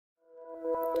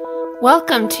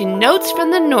Welcome to Notes from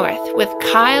the North with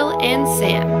Kyle and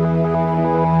Sam.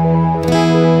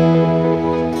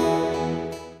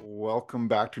 Welcome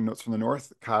back to Notes from the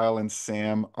North. Kyle and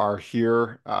Sam are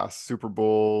here. Super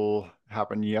Bowl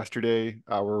happened yesterday.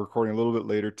 We're recording a little bit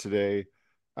later today.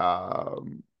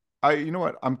 Um, you know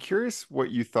what? I'm curious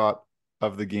what you thought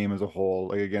of the game as a whole.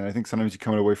 Like again, I think sometimes you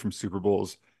come away from Super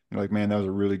Bowls and you're like, man, that was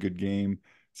a really good game.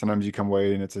 Sometimes you come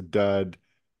away and it's a dud.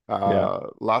 Yeah,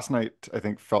 Last night, I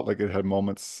think felt like it had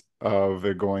moments of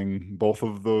it going both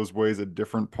of those ways at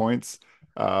different points.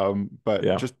 But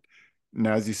yeah. just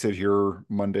now, as you sit here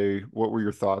Monday, what were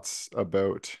your thoughts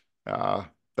about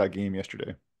that game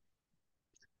yesterday?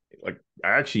 Like I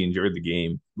actually enjoyed the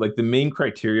game. Like the main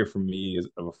criteria for me is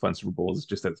of a fun Super Bowl is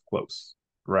just that it's close,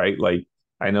 right? Like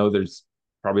I know there's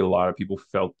probably a lot of people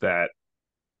felt that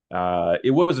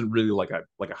it wasn't really like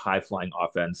a high flying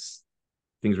offense.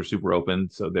 Things were super open,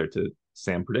 so there to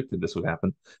Sam predicted this would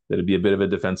happen. That it'd be a bit of a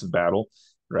defensive battle,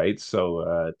 right?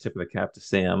 So tip of the cap to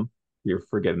Sam. You're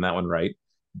for getting that one right.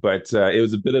 But it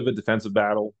was a bit of a defensive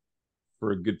battle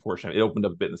for a good portion. It opened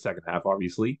up a bit in the second half,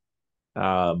 obviously. It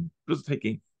was a tight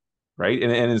game, right?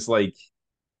 And it's like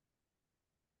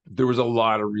there was a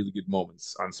lot of really good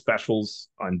moments on specials,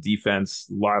 on defense,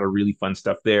 a lot of really fun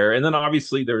stuff there. And then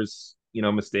obviously there's,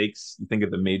 mistakes. You think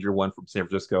of the major one from San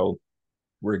Francisco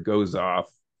where it goes off,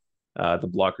 the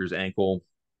blocker's ankle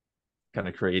kind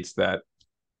of creates that,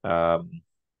 um,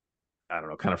 I don't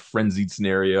know, kind of frenzied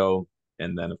scenario.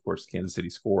 And then, of course, Kansas City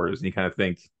scores. And you kind of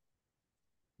think,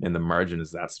 and the margin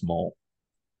is that small.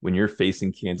 When you're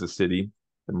facing Kansas City,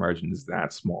 the margin is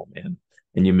that small, man.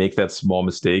 And you make that small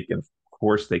mistake, and of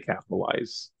course they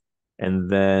capitalize. And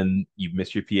then you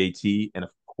miss your PAT, and of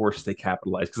course they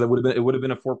capitalize because it would have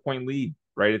been a 4 point lead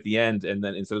right at the end, and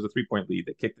then instead of a 3 point lead,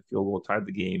 they kicked the field goal, tied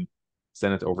the game,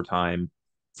 sent it to overtime.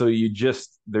 So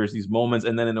there's these moments,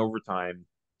 and then in overtime,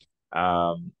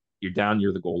 you're down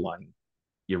near the goal line,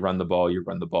 you run the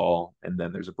ball, and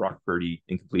then there's a Brock Purdy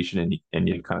incompletion, and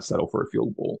you kind of settle for a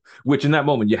field goal. Which in that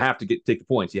moment you have to take the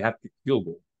points, you have to get the field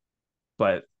goal.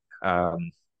 But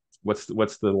what's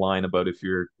the line about if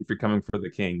you're coming for the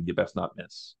king, you best not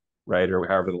miss, right? Or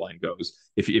however the line goes.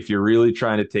 If you're really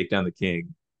trying to take down the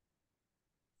king,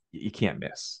 you can't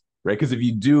miss, right? Because if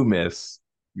you do miss,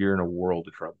 you're in a world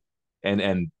of trouble.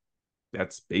 And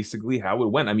that's basically how it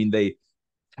went. I mean, they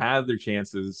had their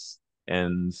chances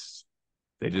and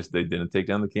they didn't take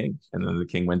down the king, and then the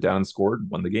king went down and scored,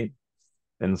 won the game.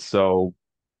 And so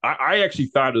I actually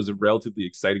thought it was a relatively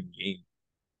exciting game.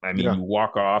 I mean, Yeah, you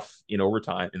walk off in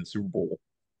overtime in the Super Bowl.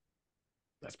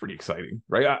 That's pretty exciting,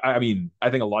 right? I mean,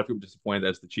 I think a lot of people are disappointed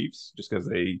as the Chiefs just because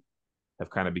they have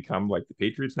kind of become like the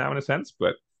Patriots now in a sense.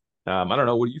 But I don't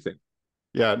know. What do you think?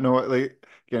 yeah, no, like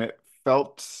again,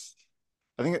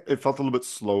 I think it felt a little bit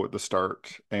slow at the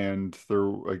start, and there,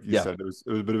 like you Yeah, said, it was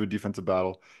a bit of a defensive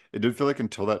battle. It did feel like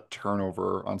until that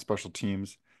turnover on special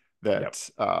teams yep, that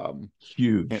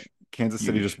huge, Kansas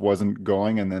City just huge. wasn't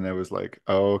going, and then it was like,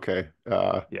 oh, okay,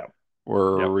 Yep,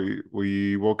 where yep,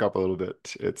 we woke up a little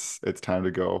bit. It's time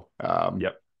to go.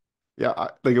 yep. Yeah,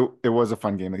 like it was a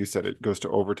fun game. Like you said, it goes to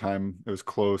overtime. It was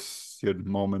close. You had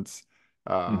moments.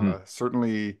 Hmm.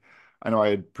 Certainly, I know I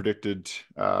had predicted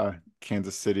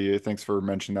Kansas City. Thanks for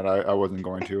mentioning that. I wasn't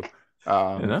going to. You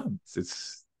Um, know,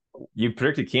 it's you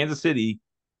predicted Kansas City,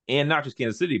 and not just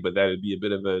Kansas City, but that would be a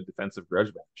bit of a defensive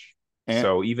grudge match. and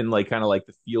So even like kind of like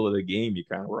the feel of the game, you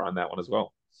kind of were on that one as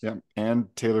well. yeah,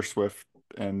 and Taylor Swift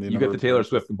and the You number got the of Taylor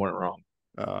Swift appearances. component wrong.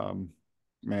 Um,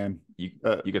 man, You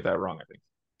uh, you get that wrong, I think.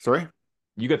 sorry,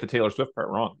 You got the Taylor Swift part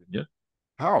wrong, didn't you?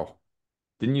 how?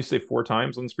 Didn't you say four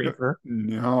times on the screen for her?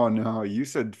 No, no. You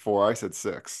said four. I said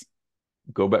six.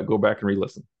 Go back and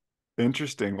re-listen.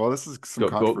 Interesting. Well, this is some Go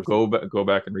controversy. back go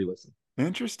back and re-listen.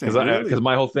 Interesting. Because Really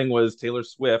my whole thing was Taylor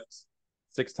Swift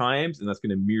six times, and that's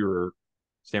going to mirror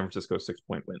San Francisco's 6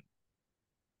 point win.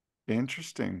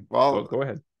 interesting. Go Well, go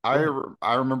ahead. I Go ahead. re-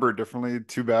 I remember it differently.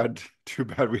 Too bad. Too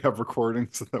bad we have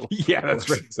recordings that Yeah, that's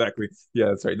right. works. Exactly. Yeah,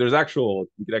 that's right.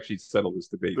 We could actually settle this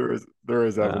debate. There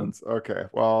is Um, evidence. Okay.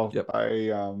 Well, yep.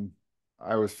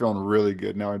 I was feeling really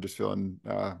good. Now I'm just feeling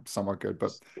somewhat good.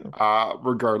 But So,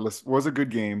 regardless, was a good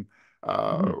game.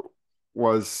 Uh, mhm,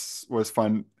 was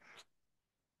fun.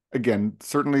 Again,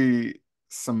 certainly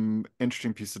some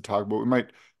interesting piece to talk about. We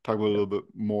might talk about a yep. little bit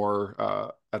more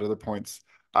at other points.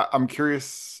 I'm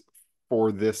curious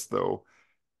for this though.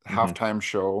 Hmm. Halftime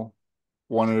show,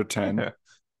 1 out of 10.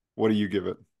 What do you give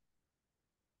it?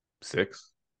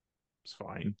 Six. It's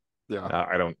fine. Yeah.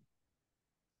 I don't.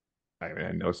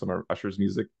 I know some of Usher's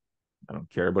music. I don't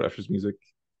care about Usher's music.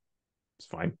 It's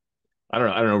fine. I don't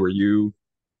know. I don't know where you,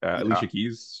 Yeah. Alicia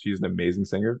Keys. She's an amazing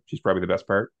singer. She's probably the best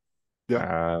part.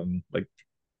 Yeah. Like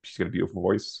she's got a beautiful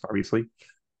voice, obviously.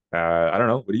 I don't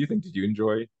know. What do you think? Did you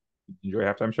enjoy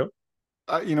halftime show?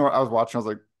 You know what? I was watching. I was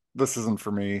like, this isn't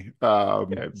for me. Yeah,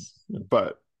 it's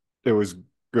But it was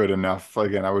good enough.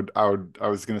 Again, I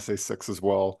was gonna say six as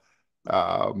well.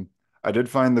 Um, I did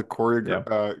find the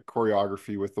yeah.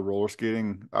 choreography with the roller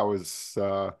skating. I was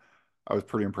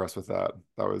pretty impressed with that.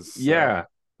 That was Yeah.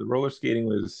 The roller skating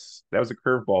was a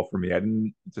curveball for me. I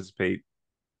didn't anticipate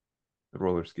the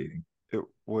roller skating. it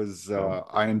was So,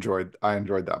 I enjoyed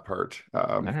that part.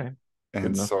 all right, good And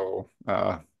enough. so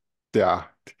yeah,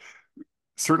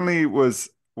 certainly was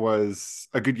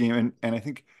a good game. And I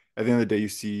think at the end of the day, you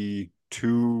see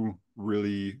two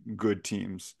really good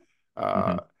teams. Uh,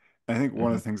 Hmm. and I think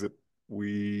one of Hmm. the things that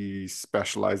we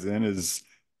specialize in is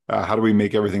how do we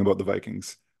make everything about the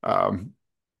Vikings?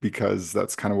 Because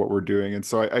that's kind of what we're doing. And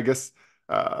so I guess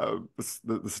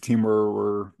this team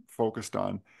we're focused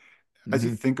on. As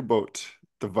you Hmm. think about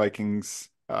the Vikings,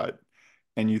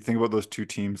 and you think about those two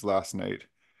teams last night,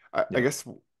 I Yeah. guess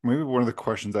maybe one of the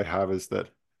questions I have is that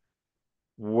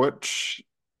which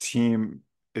team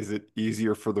is it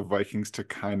easier for the Vikings to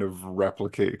kind of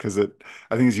replicate? Because I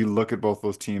think as you look at both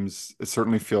those teams, it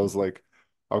certainly feels like,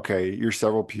 okay, you're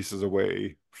several pieces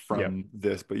away Yep. from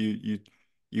this, but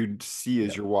you'd see as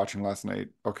Yep. you're watching last night,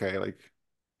 okay, like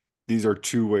these are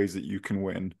two ways that you can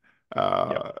win. Yep.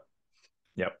 Uh,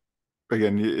 Yep.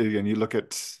 again, you look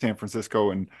at San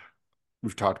Francisco, and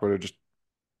we've talked about it, just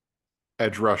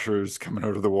edge rushers coming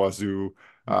out of the wazoo.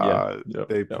 Yeah. Yep.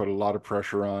 They Yep. put a lot of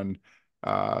pressure on.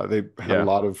 They had a Yeah.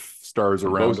 lot of stars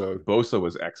And around. Bosa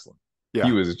was excellent. He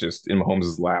Yeah, was just in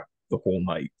Mahomes' lap the whole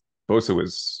night. Bosa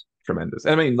was tremendous.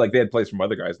 And I mean, like they had plays from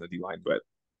other guys in the D line, but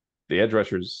the edge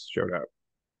rushers showed out.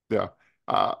 yeah.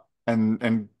 Uh,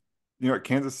 and you know, at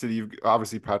Kansas City, you've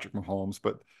obviously Patrick Mahomes,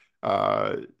 but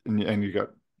uh, and you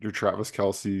got your Travis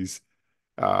Kelce's,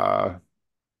 uh,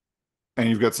 and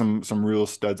you've got some real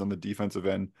studs on the defensive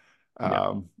end.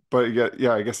 Yeah. But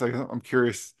yeah, I guess I'm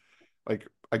curious. Like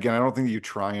again, I don't think that you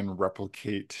try and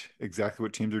replicate exactly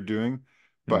what teams are doing,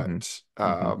 Hmm. but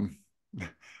Hmm.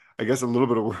 I guess a little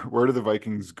bit of where do the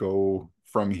Vikings go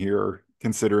from here,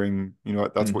 considering you know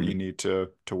what that's what Hmm. you need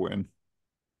to win.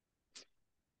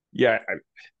 Yeah.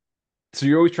 So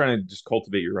you're always trying to just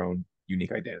cultivate your own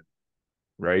unique identity,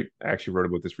 right? I actually wrote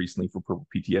about this recently for Purple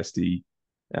PTSD.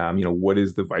 What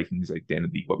is the Vikings'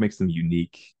 identity? What makes them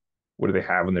unique? What do they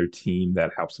have in their team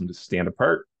that helps them to stand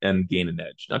apart and gain an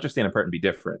edge? Not just stand apart and be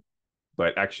different,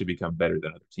 but actually become better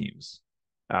than other teams.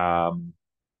 Um,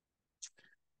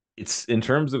 it's in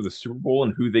terms of the Super Bowl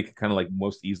and who they could kind of like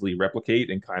most easily replicate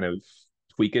and kind of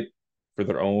tweak it for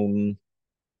their own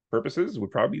purposes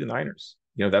would probably be the Niners.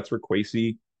 That's where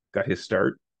Kwesi got his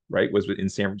start, right? Was in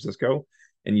San Francisco.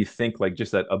 And you think like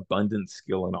just that abundant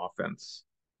skill in offense,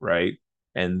 right?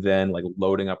 And then like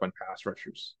loading up on pass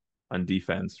rushers on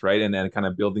defense, right? And then kind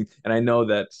of building. And I know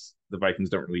that the Vikings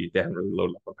they haven't really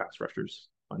loaded up on pass rushers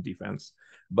on defense.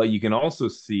 But you can also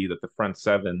see that the front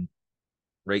seven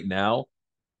right now,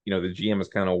 the GM has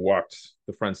kind of walked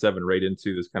the front seven right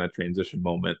into this kind of transition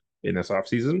moment in this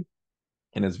offseason.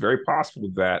 And it's very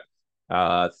possible that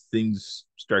things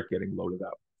start getting loaded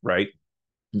up, right?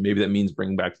 Maybe that means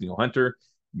bringing back Daniel Hunter.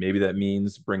 Maybe that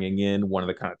means bringing in one of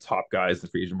the kind of top guys in the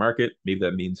free agent market. Maybe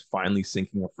that means finally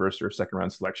sinking a first or second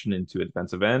round selection into a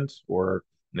defensive end or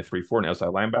in a 3-4, an outside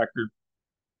linebacker.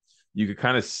 You could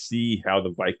kind of see how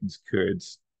the Vikings could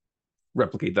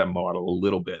replicate that model a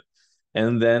little bit.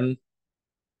 And then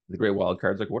the great wild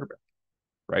cards like quarterback,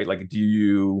 right? Like,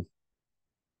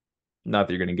 not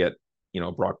that you're going to get,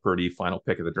 Brock Purdy, final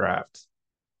pick of the draft,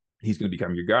 he's going to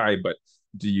become your guy, but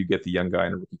do you get the young guy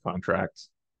in a rookie contract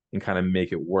and kind of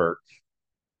make it work?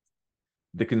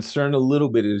 The concern a little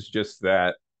bit is just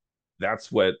that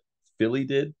that's what Philly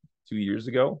did 2 years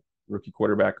ago. Rookie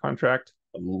quarterback contract,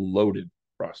 a loaded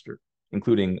roster,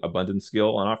 including abundant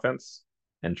skill on offense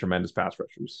and tremendous pass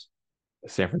rushers.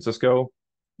 San Francisco,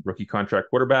 rookie contract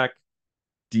quarterback,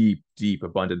 deep, deep,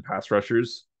 abundant pass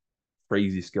rushers,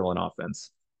 crazy skill on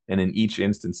offense. And in each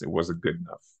instance, it wasn't good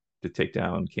enough to take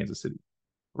down Kansas City,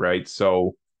 right?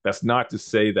 So that's not to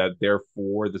say that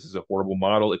therefore this is a horrible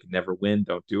model. It can never win.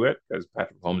 Don't do it because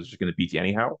Patrick Mahomes is just going to beat you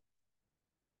anyhow.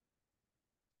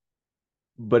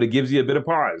 But it gives you a bit of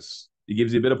pause. It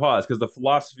gives you a bit of pause because the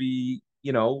philosophy,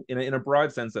 in a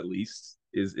broad sense at least,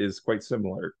 is quite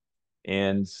similar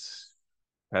and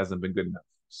hasn't been good enough.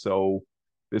 So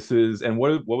this is and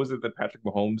what was it that Patrick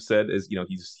Mahomes said is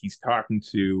he's talking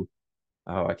to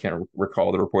I can't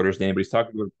recall the reporter's name, but he's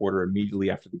talking to the reporter immediately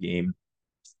after the game,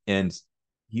 and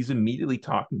he's immediately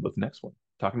talking about the next one,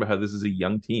 talking about how this is a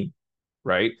young team.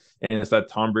 right? And it's that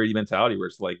Tom Brady mentality where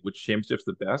it's like, which championship's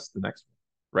the best? The next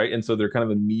one, right? And so they're kind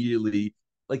of immediately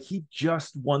like he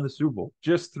just won the Super Bowl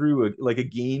just through a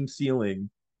game sealing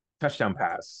touchdown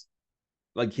pass.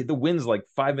 Like the win's like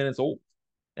 5 minutes old,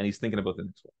 and he's thinking about the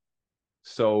next one.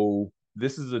 So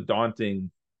this is a daunting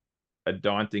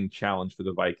challenge for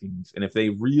the Vikings. And if they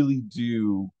really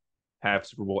do have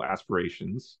Super Bowl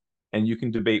aspirations, and you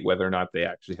can debate whether or not they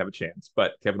actually have a chance,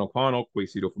 but Kevin O'Connell,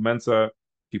 Kwesi Fomensa,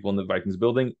 people in the Vikings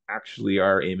building actually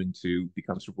are aiming to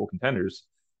become Super Bowl contenders.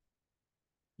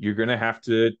 You're going to have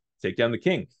to take down the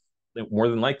king more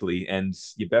than likely, and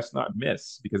you best not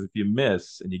miss because if you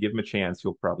miss and you give him a chance,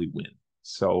 you'll probably win.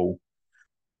 So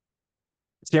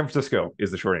San Francisco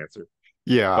is the short answer,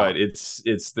 Yeah. but it's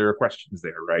there are questions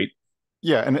there, right?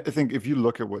 Yeah, and I think if you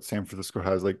look at what San Francisco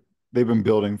has, like they've been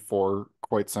building for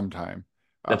quite some time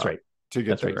That's uh right. to get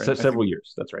That's right. there. Se And I think several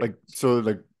years. That's right. like so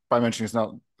like by mentioning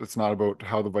it's not about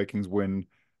how the Vikings win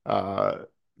uh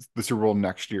the Super Bowl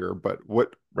next year, but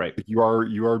what Right. like, you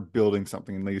are building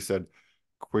something. And like you said,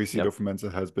 Kwesi Yep. Mensa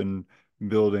has been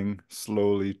building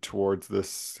slowly towards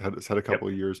this, it's had a Yep. couple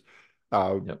of years.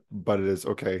 Yep. But it is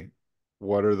okay,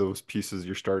 what are those pieces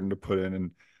you're starting to put in? And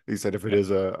like you said, if it Yep. is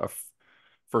a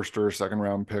first or second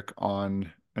round pick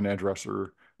on an edge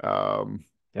rusher, Yep.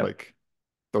 like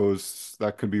those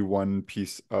that could be one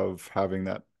piece of having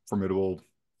that formidable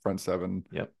front seven.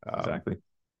 Yep. Um, Exactly.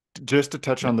 just to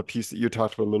touch on Yep. the piece that you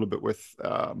talked about a little bit with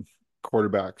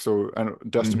quarterback. So I know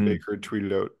Dustin Mm-hmm. Baker had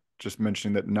tweeted out just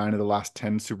mentioning that 9 of the last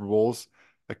 10 Super Bowls,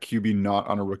 a QB not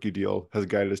on a rookie deal has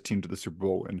guided his team to the Super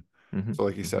Bowl win. Mm-hmm. So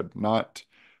like you Mm-hmm. said, not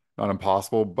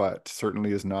impossible, but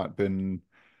certainly has not been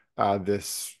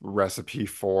this recipe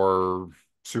for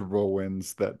Super Bowl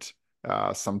wins that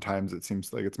sometimes it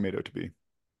seems like it's made out to be.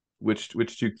 Which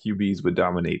two QBs would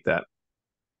dominate that?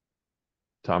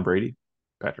 Tom Brady,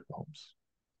 Patrick Mahomes.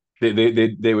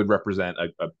 They would represent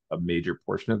a major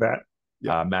portion of that.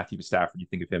 Yeah. Matthew Stafford, you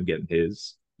think of him getting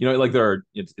his, like there are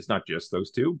it's not just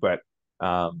those two, but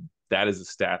that is a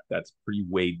stat that's pretty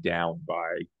weighed down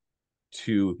by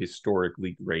two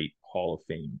historically great Hall of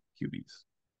Fame QBs,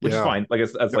 which is Yeah. fine. Like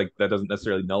that's Yep. like that doesn't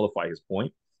necessarily nullify his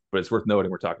point, but it's worth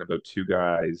noting we're talking about two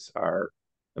guys are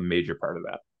a major part of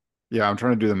that. Yeah. I'm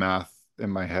trying to do the math in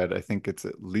my head. I think it's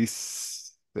at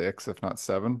least six, if not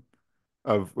seven,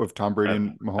 of Tom Brady I, and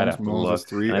I'd Mahomes. have to Mahomes is look,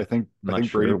 three. and I think I'm I not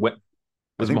think sure. Brady What I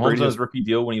was think Mahomes Brady on his has. rookie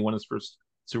deal when he won his first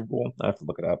Super Bowl? I have to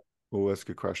look it up. Oh, that's a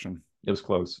good question. It was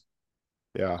close,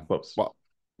 Yeah. close. Well,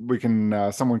 we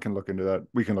can someone can look into that.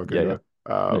 We can look Yeah, into yeah.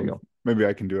 it. There you go. Maybe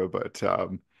I can do it, but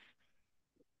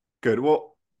good.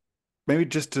 Well, maybe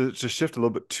just to shift a little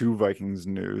bit to Vikings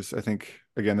news. I think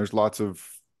again, there's lots of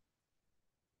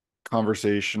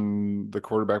conversation. The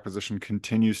quarterback position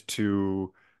continues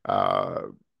to uh,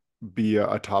 be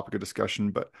a topic of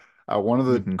discussion. But one of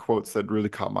the Hmm. quotes that really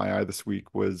caught my eye this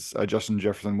week was Justin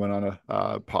Jefferson went on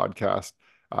a podcast,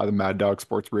 the Mad Dog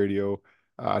Sports Radio,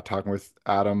 talking with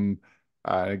Adam,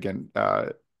 again,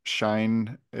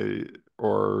 Shine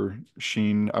or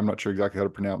Sheen. I'm not sure exactly how to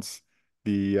pronounce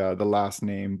the last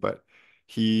name, but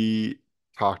he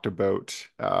talked about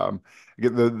again,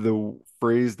 the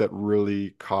phrase that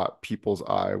really caught people's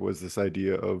eye was this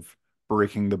idea of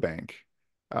breaking the bank.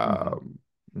 Hmm. Um,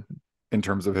 Hmm. in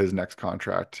terms of his next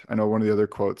contract. I know one of the other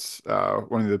quotes,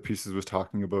 one of the pieces was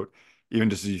talking about even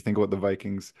just as you think about the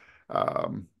Vikings,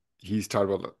 he's talked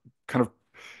about kind of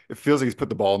it feels like he's put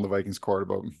the ball in the Vikings court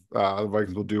about the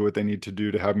Vikings will do what they need to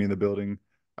do to have me in the building.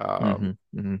 Hmm. Um,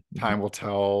 Hmm. Hmm. time will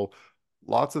tell.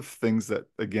 Lots of things that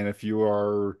again, if you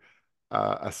are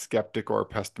a skeptic or a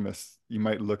pessimist, you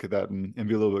might look at that and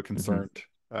be a little bit Hmm. concerned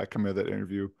coming out of that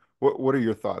interview. What are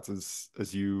your thoughts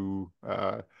as you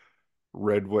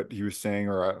read what he was saying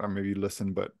or maybe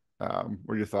listened, but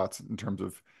what are your thoughts in terms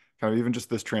of kind of even just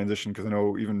this transition? Because I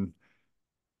know even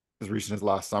as recent as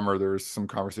last summer, there was some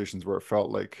conversations where it felt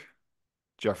like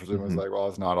Jefferson was Hmm. like, well,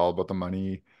 it's not all about the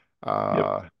money.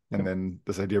 Yep. And Yep. then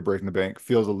this idea of breaking the bank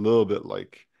feels a little bit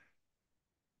like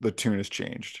the tune has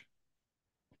changed.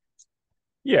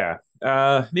 Yeah.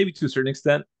 Maybe to a certain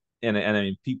extent. And I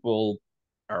mean, people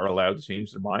are allowed to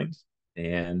change their minds,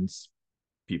 and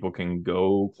people can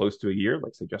go close to a year,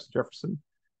 like say Justin Jefferson,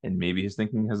 and maybe his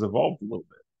thinking has evolved a little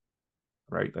bit,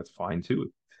 right? That's fine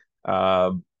too.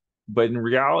 Um, but in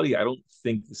reality, I don't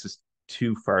think this is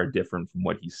too far different from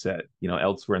what he said.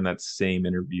 Elsewhere in that same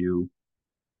interview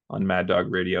on Mad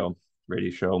Dog radio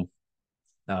show,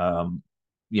 um,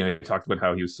 he talked about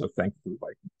how he was so thankful for the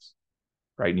Vikings,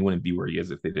 right? And he wouldn't be where he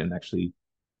is if they didn't actually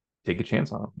take a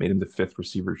chance on him, made him the fifth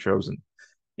receiver chosen,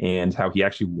 and how he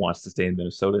actually wants to stay in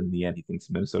Minnesota. In the end, he thinks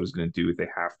Minnesota is going to do what they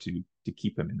have to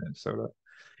keep him in Minnesota.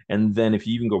 And then if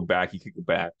you even go back, you could go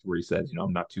back to where he says,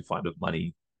 I'm not too fond of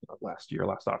money, last year,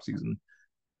 last offseason.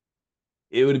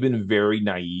 It would have been very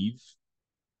naive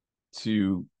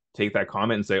to take that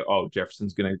comment and say, "Oh,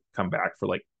 Jefferson's going to come back for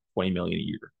like 20 million a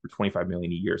year or 25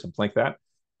 million a year, something like that."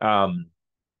 Um,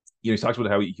 he talks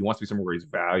about how he wants to be somewhere where he's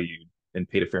valued and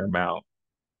paid a fair amount.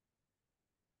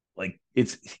 Like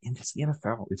it's the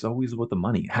NFL. It's always about the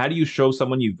money. How do you show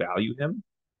someone you value him?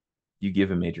 You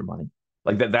give him major money.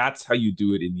 Like that's how you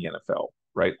do it in the NFL,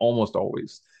 right? Almost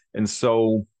always. And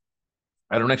so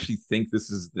I don't actually think this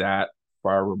is that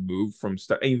far removed from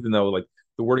stuff, even though like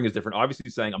the wording is different. Obviously,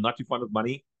 saying I'm not too fond of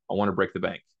money, I want to break the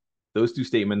bank. Those two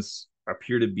statements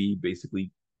appear to be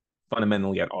basically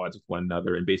fundamentally at odds with one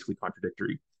another and basically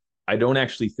contradictory. I don't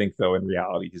actually think, though, in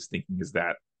reality, his thinking is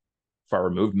that far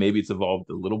removed. Maybe it's evolved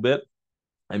a little bit.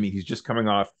 I mean, he's just coming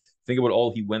off. Think about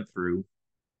all he went through,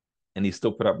 and he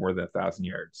still put up more than 1,000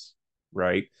 yards,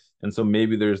 right? And so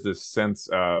maybe there's this sense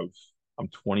of I'm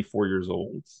 24 years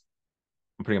old.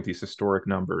 I'm putting up these historic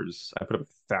numbers. I put up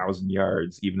 1,000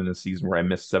 yards even in a season where I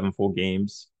missed 7 full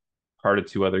games, part of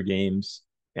 2 other games,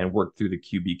 and worked through the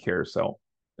QB carousel.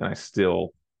 And I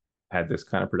still had this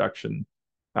kind of production.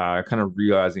 Kind of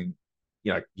realizing,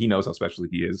 he knows how special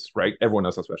he is, right? Everyone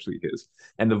knows how special he is.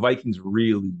 And the Vikings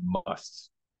really must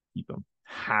keep him.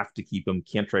 Have to keep him.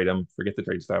 Can't trade him. Forget the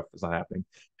trade stuff. It's not happening.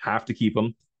 Have to keep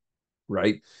him,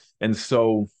 right? And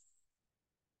so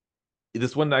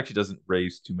this one actually doesn't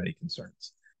raise too many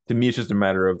concerns. To me, it's just a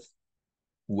matter of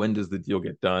when does the deal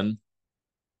get done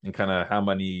and kind of how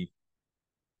many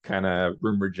kind of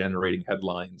rumor generating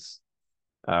headlines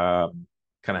kind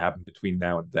of happen between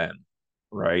now and then,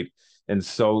 right? And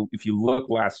so if you look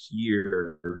last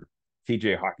year,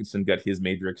 TJ Hawkinson got his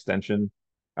major extension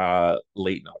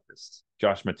late in August.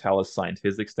 Josh Metellus signed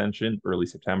his extension early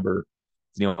September.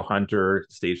 Neil Hunter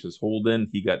staged his hold in.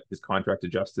 He got his contract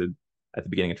adjusted at the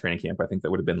beginning of training camp. I think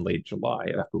that would have been late July.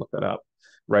 I'd have to look that up.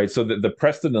 Right. So the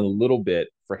precedent a little bit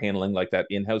for handling like that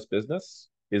in-house business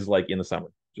is like in the summer,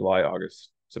 July, August,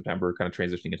 September, kind of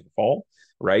transitioning into the fall.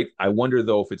 Right. I wonder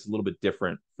though if it's a little bit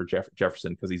different for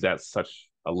Jefferson because he's at such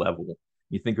a level.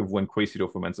 You think of when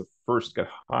Quasito Fomensa first got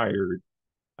hired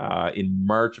in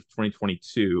March of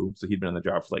 2022. So he'd been on the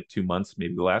job for like 2 months,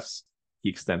 maybe less. He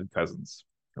extended Cousins.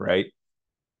 Right.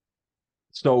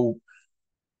 So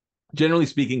generally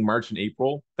speaking, March and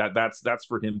April, that's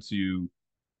for him to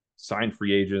sign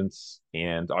free agents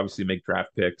and obviously make draft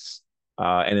picks.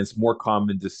 And it's more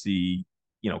common to see,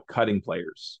 cutting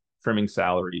players, trimming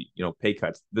salary, pay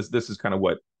cuts. This is kind of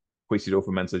what Quasito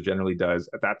Fomensa generally does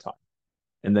at that time.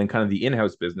 And then kind of the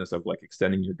in-house business of like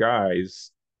extending your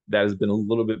guys, that has been a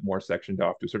little bit more sectioned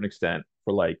off to a certain extent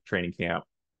for like training camp,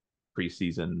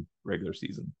 preseason, regular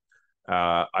season.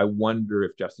 I wonder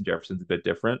if Justin Jefferson's a bit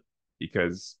different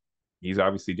because he's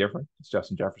obviously different. It's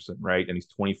Justin Jefferson, right? And he's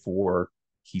 24.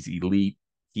 He's elite.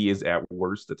 He is at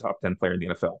worst a top 10 player in the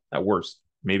NFL. At worst,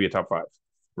 maybe a top 5,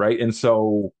 right? And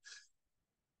so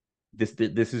this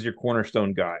is your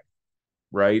cornerstone guy,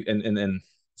 right? And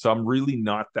so I'm really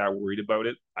not that worried about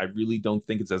it. I really don't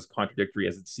think it's as contradictory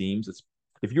as it seems. It's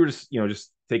if you were to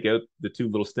just take out the two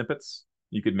little snippets,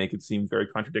 you could make it seem very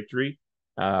contradictory.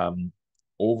 Um,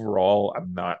 Overall,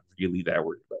 I'm not really that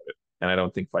worried about it, and I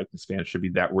don't think Vikings fans should be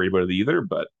that worried about it either.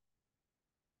 But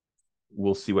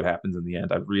we'll see what happens in the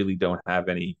end. I really don't have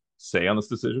any say on this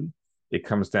decision. It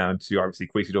comes down to obviously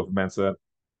Quasito Fomensa,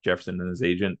 Jefferson and his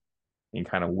agent, and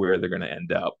kind of where they're going to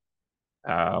end up.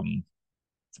 Um,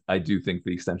 I do think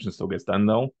the extension still gets done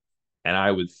though, and I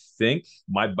would think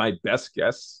my best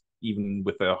guess, even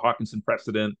with the Hawkinson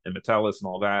precedent and Metellus and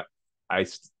all that,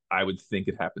 I would think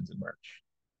it happens in March.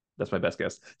 That's my best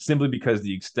guess, simply because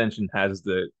the extension has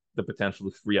the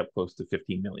potential to free up close to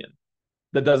 15 million.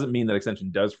 That doesn't mean that extension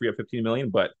does free up 15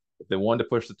 million, but if they wanted to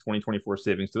push the 2024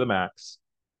 savings to the max,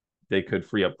 they could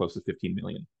free up close to 15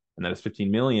 million. And that is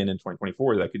 15 million in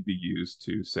 2024 that could be used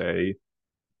to say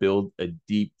build a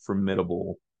deep,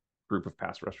 formidable group of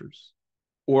pass rushers.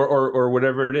 Or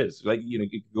whatever it is. Like, you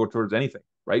could go towards anything,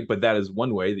 right? But that is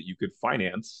one way that you could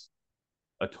finance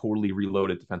a totally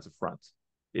reloaded defensive front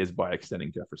is by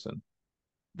extending Jefferson.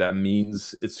 That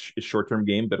means it's a short-term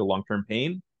game, but a long-term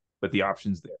pain, but the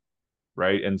option's there,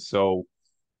 right? And so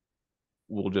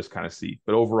we'll just kind of see.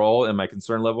 But overall, in my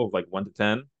concern level of like 1 to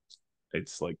 10,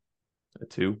 it's like a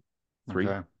 2, 3.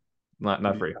 Okay. Not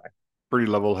Pretty, very high. pretty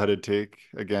level-headed take.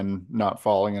 Again, not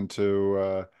falling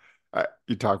into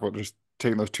you talk about just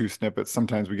taking those two snippets.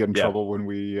 Sometimes we get in Yeah. trouble when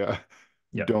we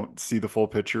Yeah. don't see the full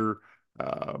picture.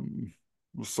 Um,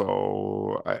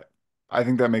 so I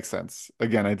think that makes sense.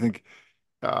 Again, I think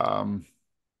um,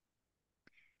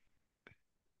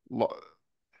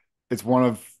 it's one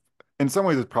of in some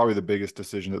ways, it's probably the biggest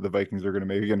decision that the Vikings are going to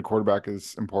make. Again, quarterback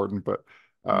is important, but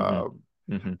Hmm. uh,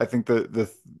 Hmm. I think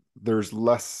there's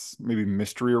less maybe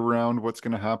mystery around what's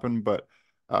going to happen, but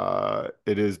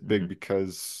it is big Hmm.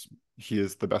 because he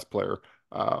is the best player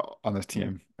on this Yeah,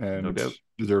 team no and doubt.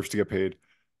 deserves to get paid.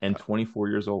 And 24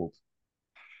 years old.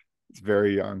 It's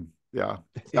very young. Yeah.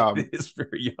 It Um, is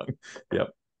very young. Yep.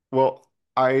 well,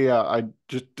 I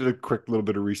just did a quick little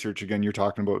bit of research again. You're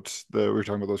talking about we were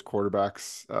talking about those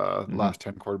quarterbacks, Hmm. last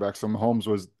 10 quarterbacks. So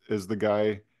Mahomes is the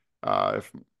guy,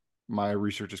 if my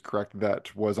research is correct,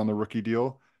 that was on the rookie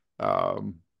deal.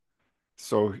 Um,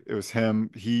 so it was him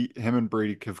and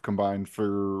Brady have combined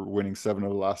for winning 7 of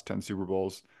the last 10 Super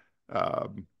Bowls.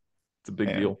 Um, It's a big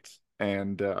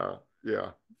and deal.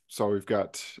 yeah, so we've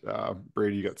got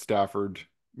Brady, you got Stafford,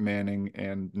 Manning,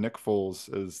 and Nick Foles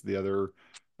as the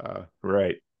uh,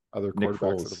 Right. other Nick quarterbacks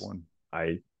that have Foles. won.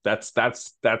 I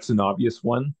that's an obvious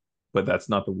one, but that's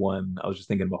not the one. I was just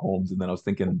thinking Mahomes, and then I was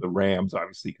thinking the Rams,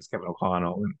 obviously, because Kevin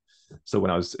O'Connell. And so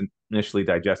when I was initially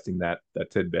digesting that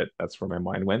tidbit, that's where my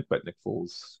mind went. But Nick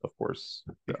Foles, of course,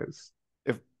 Yeah, because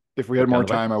if if we had took down more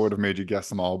the time, I would Vikings. have made you guess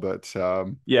them all, but Yeah,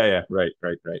 yeah, right,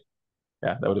 right, right.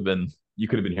 Yeah, that would have been. You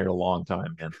could have been here a long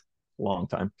time, man, long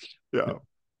time. yeah.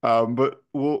 But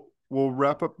we'll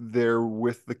wrap up there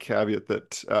with the caveat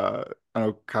that I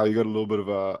know Kyle, you got a little bit of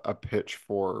a pitch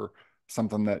for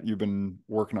something that you've been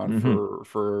working on Hmm.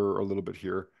 for a little bit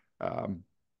here. Um,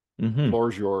 Hmm. Floor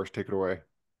is yours. Take it away.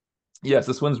 Yes,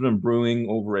 this one's been brewing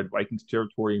over at Vikings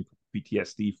territory and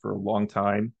PTSD for a long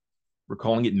time. We're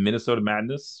calling it Minnesota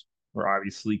Madness. We're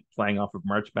obviously playing off of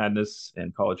March Madness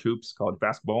and college hoops, college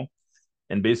basketball.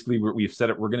 And basically, we've set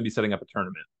it. We're going to be setting up a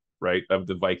tournament, right, of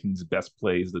the Vikings' best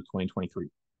plays of the 2023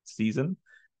 season,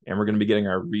 and we're going to be getting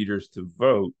our readers to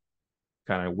vote,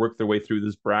 kind of work their way through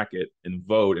this bracket and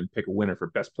vote and pick a winner for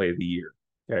best play of the year.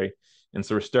 Okay, and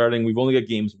so we're starting. We've only got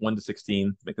games 1 to 16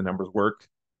 to make the numbers work.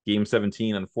 Game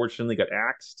 17 unfortunately got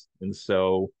axed, and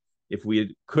so if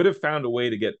could have found a way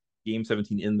to get game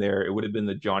 17 in there, it would have been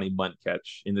the Johnny Munt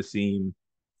catch in the seam,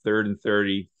 3rd and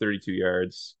 30, 32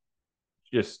 yards,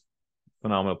 just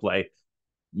phenomenal play.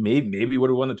 Maybe would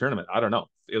have won the tournament. I don't know.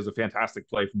 It was a fantastic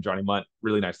play from Johnny Munt.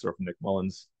 Really nice throw from Nick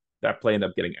Mullins. That play ended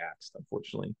up getting axed,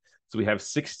 unfortunately. So we have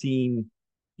 16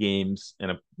 games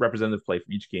and a representative play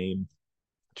for each game.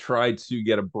 Tried to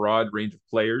get a broad range of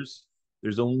players.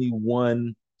 There's only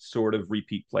one sort of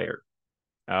repeat player.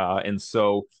 And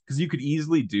so, because you could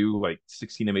easily do like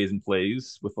 16 amazing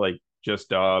plays with like just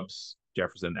Dobbs,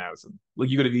 Jefferson, Addison. Like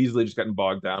you could have easily just gotten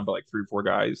bogged down by like 3 or 4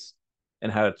 guys and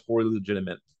had a totally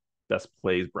legitimate best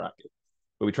plays bracket.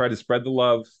 But we tried to spread the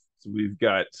love. So we've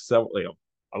got several,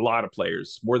 a lot of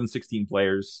players, more than 16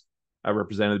 players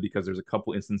represented because there's a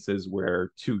couple instances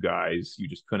where 2 guys you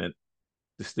just couldn't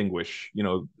distinguish,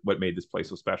 what made this play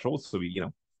so special. So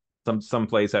some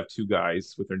plays have 2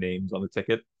 guys with their names on the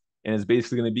ticket, and it's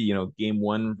basically going to be game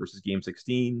 1 versus game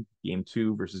 16, game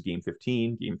 2 versus game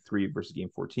 15, game 3 versus game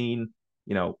 14,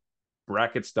 you know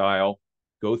bracket style.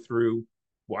 Go through,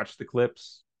 watch the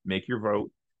clips, make your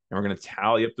vote, and we're going to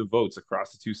tally up the votes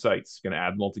across the 2 sites. Going to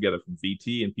add them all together from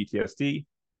VT and PTSD,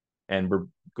 and we're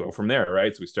go from there,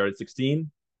 right? So we start at 16.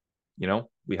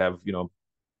 We have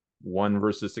 1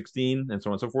 versus 16 and so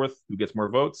on and so forth. Who gets more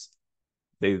votes,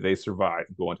 they survive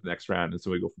and go on to the next round. And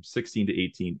so we go from 16 to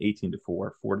 18, 18 to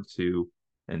 4, 4 to 2,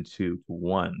 and 2 to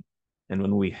 1. And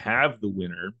when we have the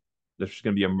winner, this is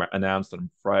going to be announced on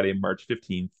Friday, March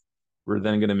 15th. We're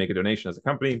then going to make a donation as a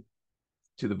company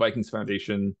to the Vikings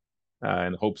Foundation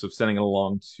in hopes of sending it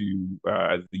along to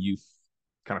the youth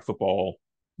kind of football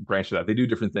branch of that. They do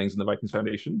different things in the Vikings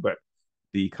Foundation, but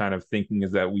the kind of thinking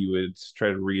is that we would try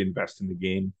to reinvest in the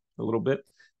game a little bit.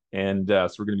 And so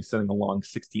we're going to be sending along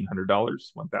 $1,600,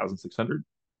 1,600,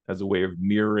 as a way of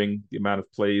mirroring the amount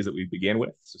of plays that we began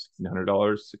with. So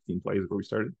 $1,600, 16 plays where we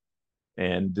started.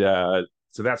 And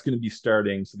so that's going to be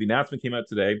starting. So the announcement came out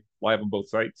today, live on both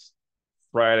sites.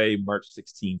 Friday, March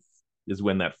 16th is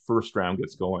when that first round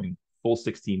gets going, full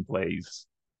 16 plays.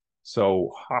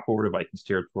 So hop over to Vikings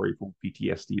territory for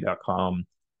PTSD.com.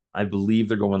 I believe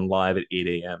they're going live at 8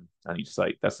 a.m. on each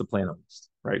site. That's the plan at least,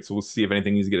 right? So we'll see if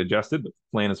anything needs to get adjusted. But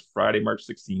the plan is Friday, March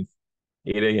 16th,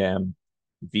 8 a.m.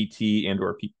 VT and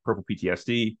or Purple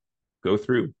PTSD. Go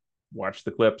through, watch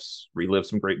the clips, relive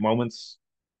some great moments,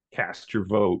 cast your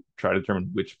vote, try to determine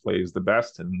which play is the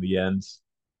best, and in the end,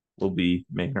 we'll be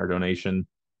making our donation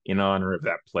in honor of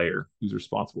that player who's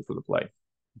responsible for the play.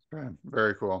 Okay.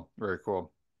 Very cool. Very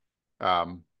cool.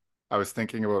 Um, I was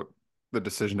thinking about the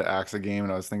decision to axe a game,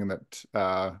 and I was thinking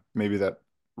that maybe that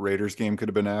Raiders game could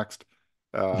have been axed.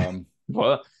 Um,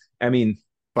 Well, I mean,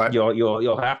 But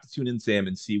You'll have to tune in, Sam,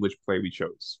 and see which play we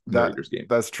chose from the that Raiders game.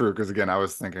 that's true because again, I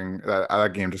was thinking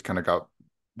that game just kind of got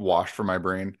washed from my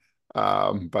brain.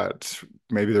 But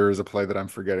maybe there is a play that I'm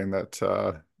forgetting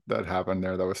that happened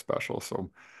there that was special.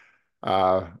 So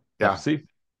uh, Have to yeah, see.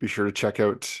 be sure to check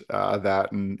out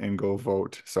that and go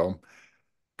vote. So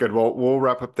good. Well, we'll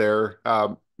wrap up there.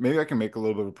 Maybe I can make a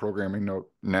little bit of a programming note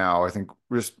now. I think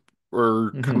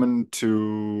we're Hmm. coming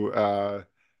to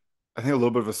I think a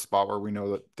little bit of a spot where we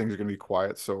know that things are going to be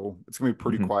quiet. So it's going to be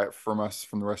pretty Hmm. quiet from us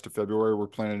from the rest of February. We're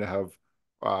planning to have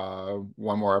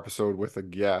one more episode with a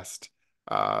guest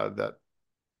that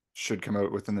should come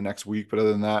out within the next week. But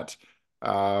other than that,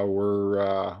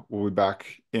 we'll be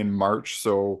back in March.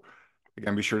 So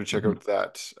again, be sure to check Hmm. out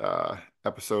that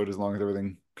episode as long as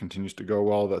everything continues to go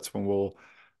well. That's when we'll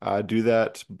do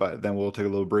that. But then we'll take a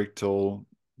little break till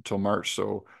March.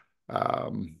 So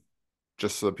um,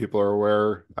 just so that people are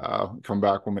aware, come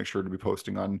back. We'll make sure to be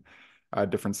posting on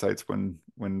different sites when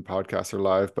podcasts are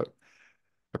live. But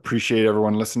appreciate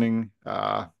everyone listening.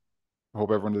 Hope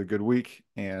everyone had a good week,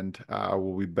 and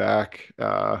we'll be back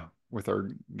with our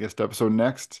guest episode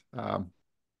next.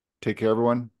 Take care,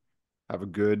 everyone. Have a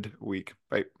good week.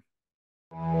 Bye.